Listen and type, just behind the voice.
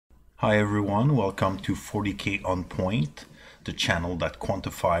Hi everyone, welcome to 40K on Point, the channel that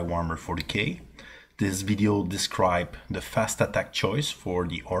quantify Warhammer 40K. This video describes the fast attack choice for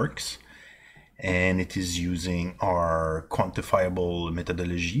the orcs, and it is using our quantifiable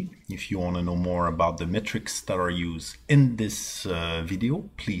methodology. If you want to know more about the metrics that are used in this video,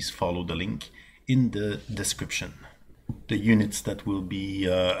 please follow the link in the description. The units that will be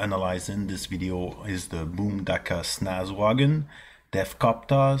analyzed in this video is the Boom Daka Snazwagon, Def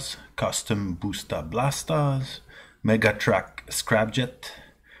Coptas, Custom Boosta Blastas, Megatruck Scrapjet,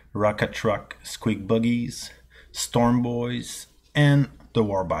 Rocket Truck Squig Buggies, Storm Boys, and the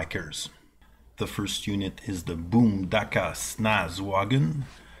Warbikers. The first unit is the Boom Daka Snazwagon.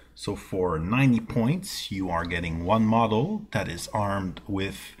 So for 90 points, you are getting one model that is armed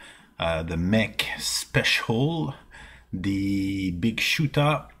with the Mech Special, the Big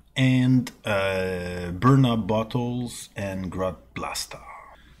Shooter, and burn-up bottles and Grot Blaster.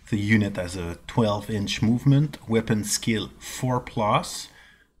 The unit has a 12-inch movement, weapon skill 4+,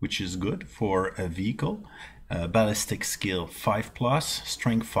 which is good for a vehicle, ballistic skill 5+,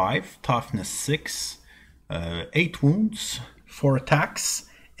 strength 5, toughness 6, 8 wounds, 4 attacks,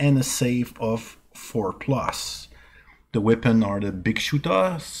 and a save of 4+. The weapon are the Big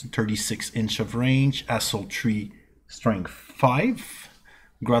Shooter, 36-inch of range, assault 3, strength 5,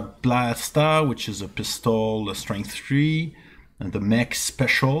 Grot Blaster, which is a pistol, a strength 3, and the Mech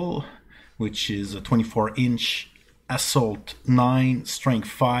Special, which is a 24-inch, assault 9, strength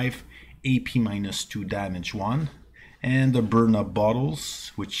 5, AP -2, damage 1, and the burn-up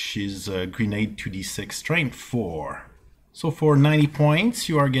bottles, which is a grenade 2d6, strength 4. So for 90 points,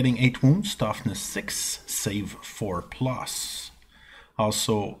 you are getting 8 wounds, toughness 6, save 4+.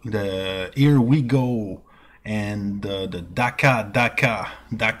 Also, the Here We Go and the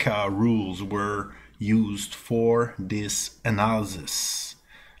Daka rules were used for this analysis.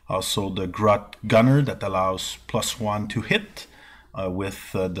 Also the Grot Gunner that allows +1 to hit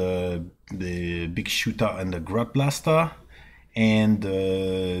with the Big Shooter and the Grot Blaster, and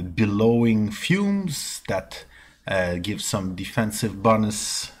Billowing Fumes that give some defensive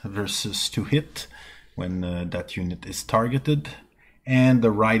bonus versus to hit when that unit is targeted, and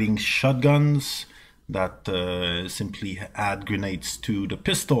the Riding Shotguns that simply add grenades to the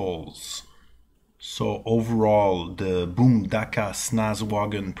pistols. So overall, the Boom Daka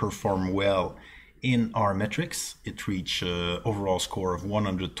Snazwagon performed well in our metrics. It reached an overall score of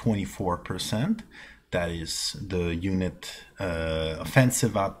 124%. That is, the unit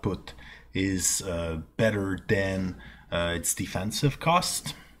offensive output is better than its defensive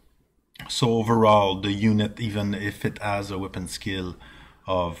cost. So overall, the unit, even if it has a weapon skill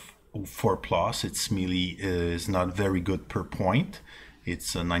of 4+, its melee is not very good per point.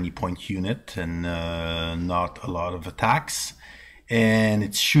 It's a 90-point unit and not a lot of attacks. And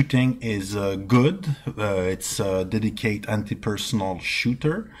its shooting is good. It's a dedicated anti-personal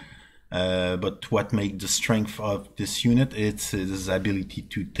shooter. But what makes the strength of this unit, it's its ability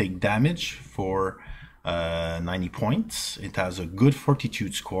to take damage for 90 points. It has a good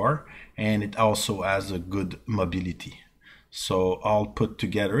fortitude score, and it also has a good mobility. So all put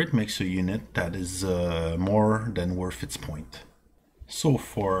together, it makes a unit that is more than worth its point. So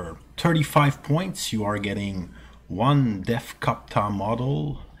for 35 points, you are getting one Def Copta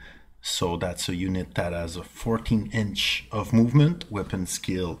model. So that's a unit that has a 14-inch of movement, weapon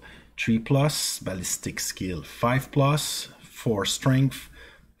skill 3+, ballistic skill 5+, 4 strength,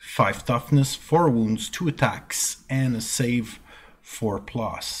 5 toughness, 4 wounds, 2 attacks, and a save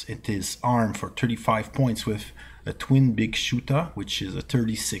 4+. It is armed for 35 points with a twin Big Shooter, which is a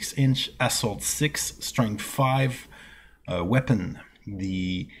 36-inch, assault 6, strength 5 weapon.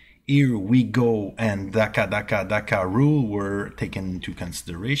 The Here We Go and Daka rule were taken into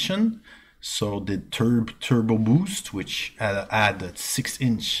consideration. So the Turbo Boost, which added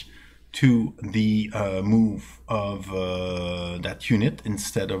 6-inch to the move of that unit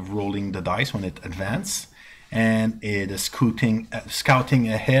instead of rolling the dice when it advanced, and the scouting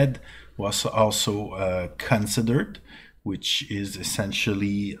ahead was also considered, which is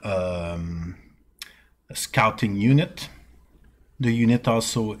essentially a scouting unit. The unit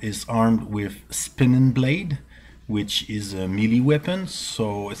also is armed with Spinning Blade, which is a melee weapon.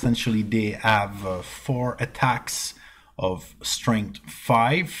 So essentially they have 4 attacks of strength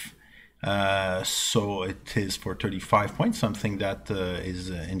 5. So it is for 35 points, something that is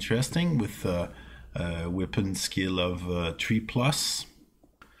interesting, with a weapon skill of 3+.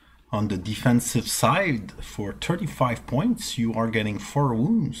 On the defensive side, for 35 points, you are getting 4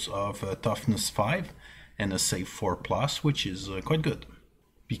 wounds of toughness 5 and a save 4+, which is quite good.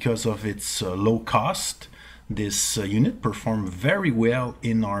 Because of its low cost, This unit performed very well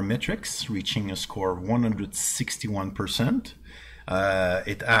in our metrics, reaching a score of 161%.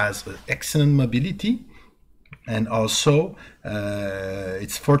 It has excellent mobility, and also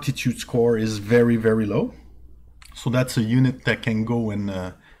its fortitude score is very, very low. So that's a unit that can go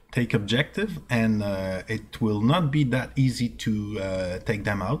and take objective, and it will not be that easy to take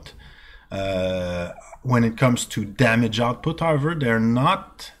them out. When it comes to damage output, however, they're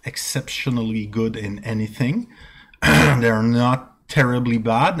not exceptionally good in anything. They're not terribly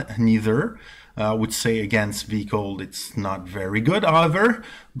bad, neither. I would say against vehicle it's not very good, however,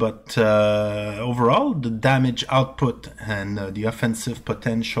 but overall the damage output and the offensive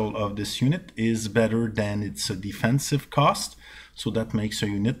potential of this unit is better than its defensive cost, so that makes a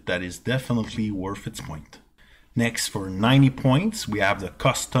unit that is definitely worth its point. Next, for 90 points, we have the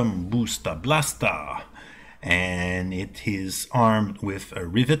Custom Boosta Blasta, and it is armed with a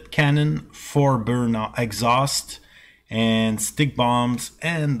rivet cannon, 4 burnout exhaust, and stick bombs,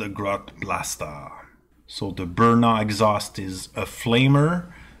 and the Grot Blasta. So the burnout exhaust is a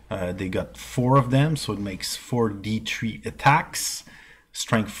flamer. They got 4 of them, so it makes 4d3 attacks,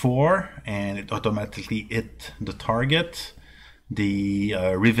 strength 4, and it automatically hit the target. The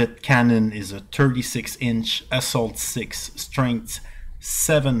rivet cannon is a 36-inch, assault 6, strength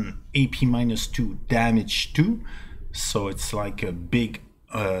 7, AP -2, damage 2. So it's like a big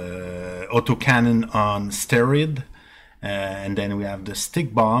autocannon on steroid. And then we have the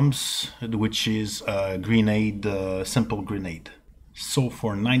stick bombs, which is a grenade, simple grenade. So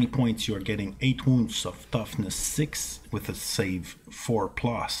for 90 points, you're getting 8 wounds of toughness 6 with a save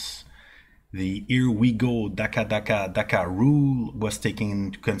 4+. The Here We Go Daka Daka Daka rule was taken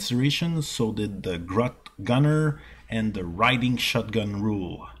into consideration, so did the Grot Gunner and the Riding Shotgun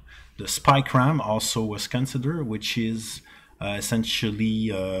rule. The Spike Ram also was considered, which is essentially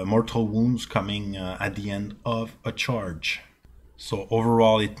mortal wounds coming at the end of a charge. So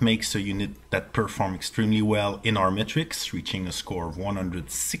overall it makes a unit that performs extremely well in our metrics, reaching a score of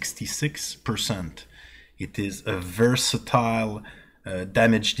 166%. It is a versatile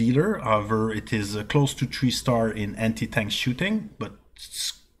damage dealer, however it is close to 3-star in anti-tank shooting, but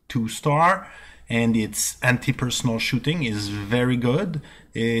 2-star, and its anti-personal shooting is very good.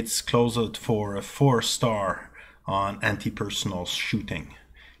 It's closer for a 4-star on anti-personal shooting.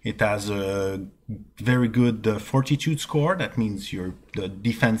 It has a very good fortitude score. That means the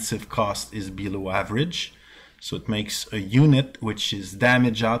defensive cost is below average. So it makes a unit which is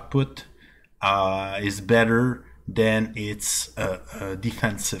damage output is better than its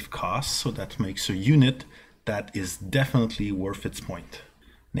defensive cost. So that makes a unit that is definitely worth its point.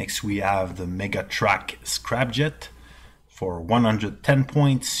 Next we have the Megatrack Scrapjet. For 110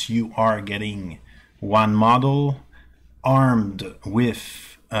 points you are getting 1 model armed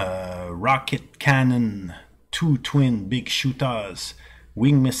with a rocket cannon, 2 twin big shooters,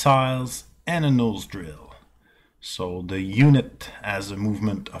 wing missiles, and a nose drill. So the unit has a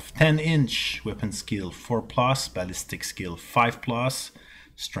movement of 10-inch, weapon skill 4+, ballistic skill 5+,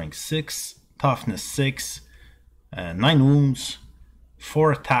 strength 6, toughness 6, 9 wounds,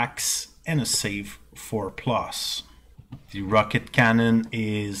 4 attacks, and a save 4+. The rocket cannon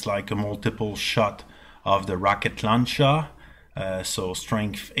is like a multiple shot of the rocket launcher, so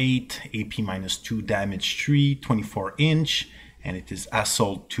strength 8, AP -2, damage 3, 24-inch, and it is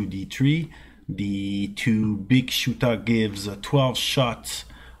assault 2d3. The 2 big shooter gives 12 shots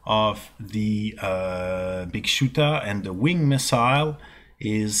of the big shooter, and the wing missile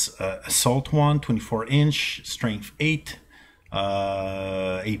is assault 1, 24-inch, strength 8,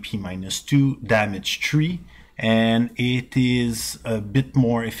 AP -2, damage 3, and it is a bit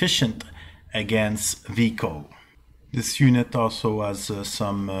more efficient against vehicle. This unit also has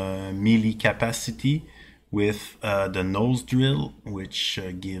some melee capacity with the nose drill, which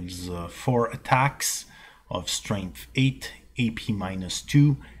gives 4 attacks of strength 8, AP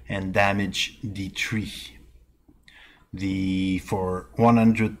 -2, and damage D3. For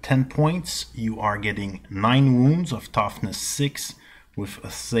 110 points, you are getting 9 wounds of toughness 6 with a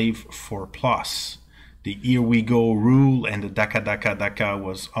save 4+. The Here We Go rule and the Daka Daka Daka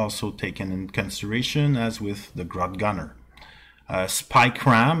was also taken in consideration, as with the Grot Gunner. Spike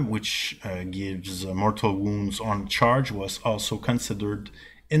Ram, which gives mortal wounds on charge, was also considered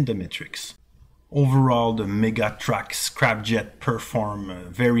in the metrics. Overall, the Megatrack Scrapjet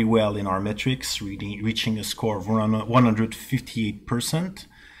performed very well in our metrics, reaching a score of 158%.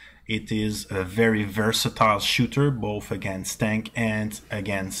 It is a very versatile shooter, both against tank and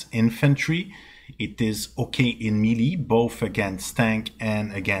against infantry. It is okay in melee, both against tank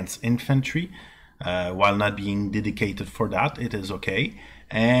and against infantry. While not being dedicated for that, it is okay.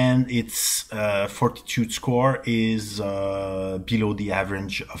 and its fortitude score is below the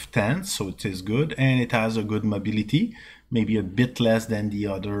average of 10, so it is good, and it has a good mobility, maybe a bit less than the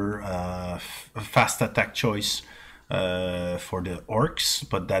other fast attack choice for the orcs.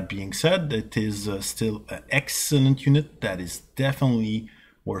 But that being said, it is still an excellent unit that is definitely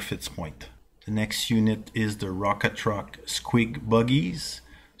worth its point. The next unit is the Rocket Truck Squig Buggies.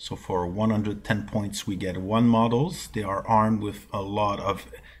 So for 110 points, we get one models. They are armed with a lot of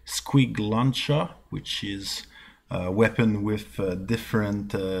Squig Launcher, which is a weapon with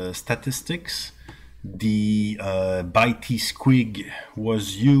different statistics. The Bitey Squig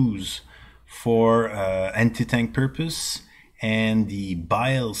was used for anti-tank purpose, and the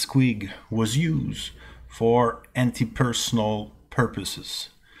Bile Squig was used for anti-personal purposes.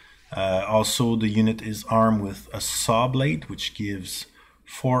 Also, the unit is armed with a saw blade, which gives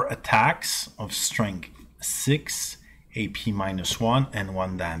 4 attacks of strength 6, AP -1, and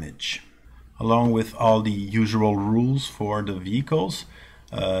 1 damage. Along with all the usual rules for the vehicles,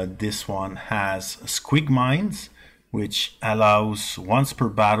 this one has Squig Mines, which allows once per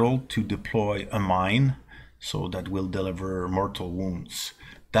battle to deploy a mine, so that will deliver mortal wounds.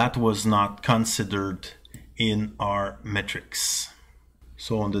 That was not considered in our metrics.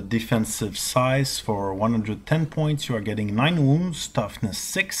 So on the defensive side, for 110 points, you are getting 9 wounds, toughness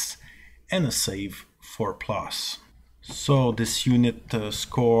 6, and a save 4+. So this unit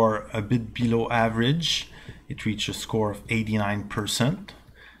score a bit below average. It reached a score of 89%.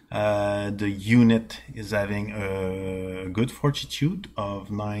 The unit is having a good fortitude of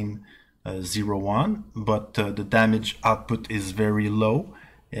 901, but the damage output is very low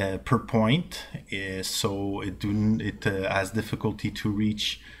per point, so it has difficulty to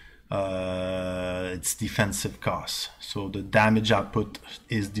reach its defensive cost. So the damage output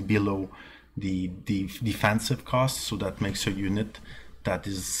is below the defensive cost, so that makes a unit that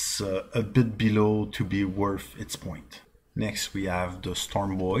is a bit below to be worth its point. Next we have the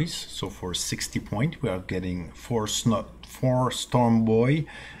Storm Boys. So for 60 points we are getting 4 Storm Boy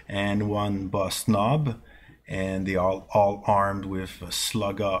and 1 Boss Knob, and they are all armed with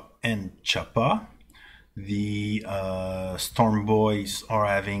Slugga and Choppa. The Storm Boys are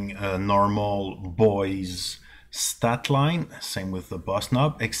having a normal boys stat line, same with the Boss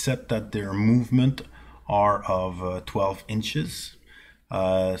Knob, except that their movement are of 12 inches.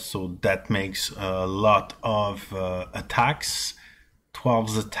 So that makes a lot of attacks,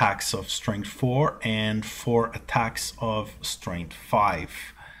 12 attacks of strength 4 and 4 attacks of strength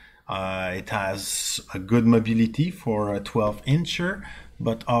 5. It has a good mobility for a 12-incher,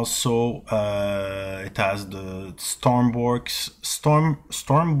 but also it has the Storm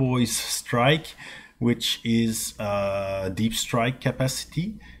Boys Strike, which is deep strike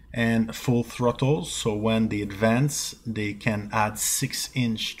capacity and full throttle, so when they advance they can add 6"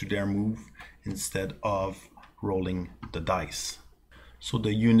 to their move instead of rolling the dice. So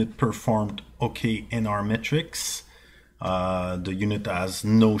the unit performed okay in our metrics. The unit has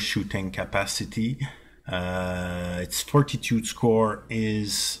no shooting capacity. Its fortitude score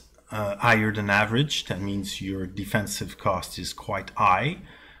is higher than average. That means your defensive cost is quite high.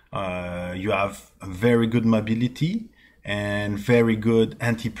 You have a very good mobility and very good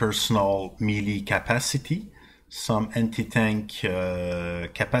anti-personal melee capacity, some anti-tank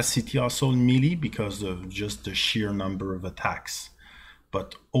capacity also in melee because of just the sheer number of attacks.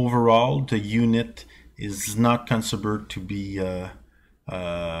 But overall the unit is not considered to be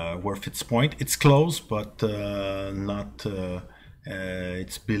worth its point. It's close, but not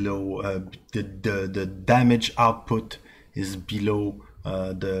it's below the damage output is below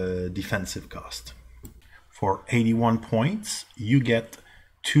the defensive cost. For 81 points, you get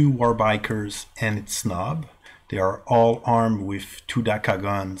 2 Warbikers and its Knob. They are all armed with 2 Daka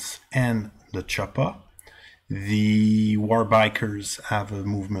guns and the Choppa. The Warbikers have a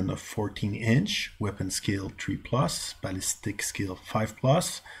movement of 14-inch, weapon skill 3+, ballistic skill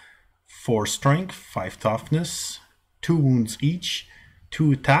 5+, 4 strength, 5 toughness, 2 wounds each,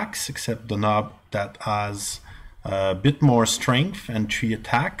 2 attacks, except the Knob that has a bit more strength and 3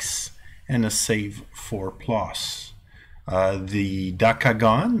 attacks, and a save 4+. The Daka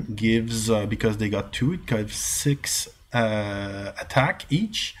gun gives, because they got 2, it gives 6 attack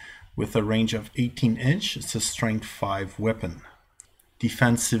each with a range of 18-inch. It's a strength 5 weapon.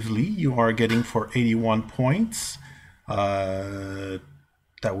 Defensively, you are getting for 81 points. That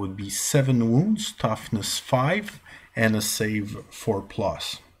would be 7 wounds, toughness 5, and a save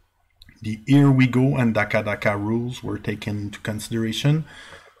 4+. The Here We Go and Daka Daka rules were taken into consideration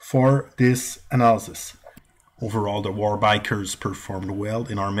for this analysis. Overall, the Warbikers performed well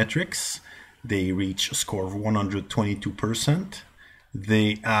in our metrics. They reached a score of 122%.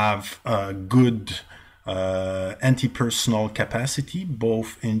 They have good anti-personnel capacity,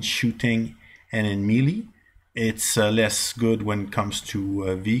 both in shooting and in melee. It's less good when it comes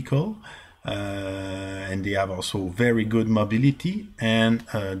to vehicle, and they have also very good mobility, and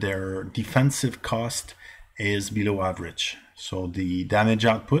their defensive cost is below average. So the damage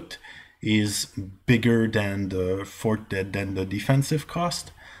output is bigger than the defensive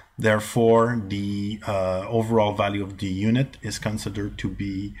cost. Therefore, the overall value of the unit is considered to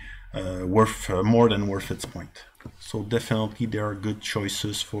be worth more than worth its point. So definitely there are good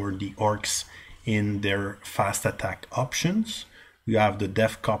choices for the orcs in their fast attack options. We have the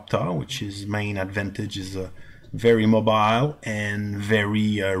Devkopta, which is main advantage is a very mobile and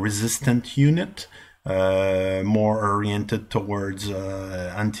very resistant unit, more oriented towards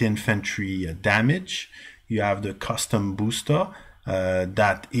anti-infantry damage. You have the custom booster,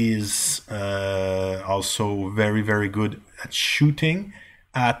 that is also very good at shooting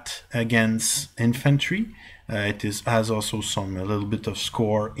against infantry. It has also a little bit of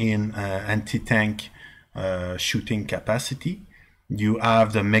score in anti-tank shooting capacity. You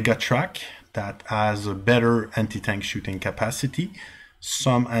have the Megatrak that has a better anti-tank shooting capacity,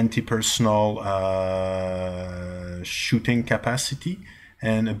 some anti-personnel shooting capacity,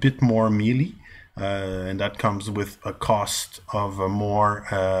 and a bit more melee. And that comes with a cost of a more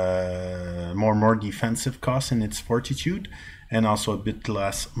defensive cost in its fortitude, and also a bit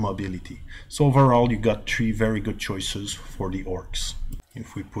less mobility. So overall, you got 3 very good choices for the orcs.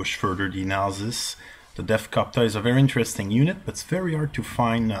 If we push further the analysis, the Devkopta is a very interesting unit, but it's very hard to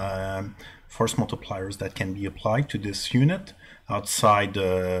find force multipliers that can be applied to this unit outside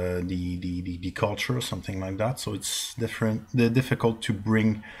the culture or something like that. So it's difficult to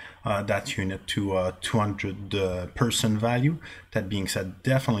bring that unit to a 200 person value. That being said,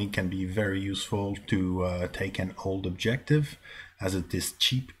 definitely can be very useful to take an old objective, as it is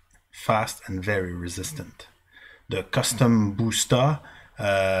cheap, fast, and very resistant. The custom booster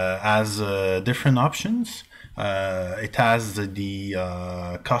has different options. It has the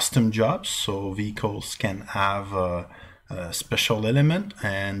custom jobs, so vehicles can have a special element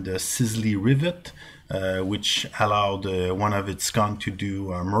and a sizzly rivet, which allowed one of its gun to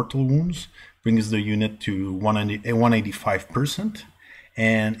do mortal wounds, brings the unit to 185%,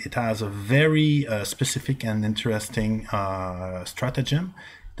 and it has a very specific and interesting stratagem,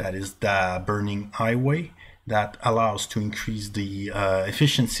 that is the burning highway, that allows to increase the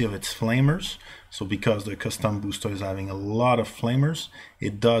efficiency of its flamers. So because the custom booster is having a lot of flamers,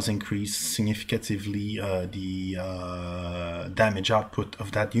 it does increase significatively the damage output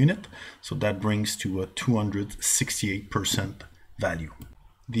of that unit. So that brings to a 268% value.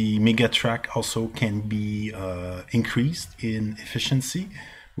 The Megatrak also can be increased in efficiency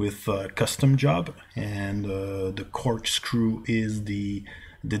with custom job, and the corkscrew is the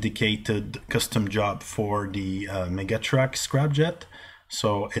dedicated custom job for the Megatrak scrapjet.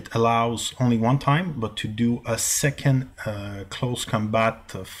 So it allows only one time, but to do a second close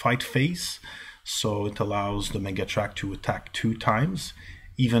combat fight phase. So it allows the Megatrak to attack 2 times,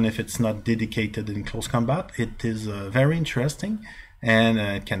 even if it's not dedicated in close combat. It is very interesting, and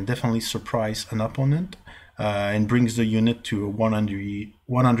it can definitely surprise an opponent, and brings the unit to a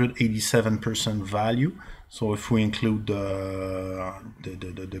 187% value. So if we include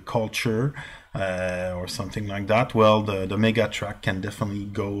the culture or something like that, well, the Megatrak can definitely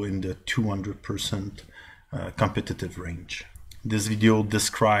go in the 200% competitive range. This video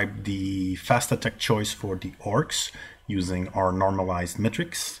described the fast attack choice for the orcs using our normalized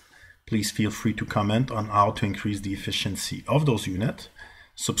metrics. Please feel free to comment on how to increase the efficiency of those units.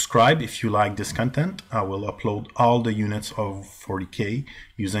 Subscribe if you like this content. I will upload all the units of 40K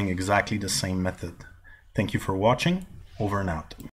using exactly the same method. Thank you for watching. Over and out.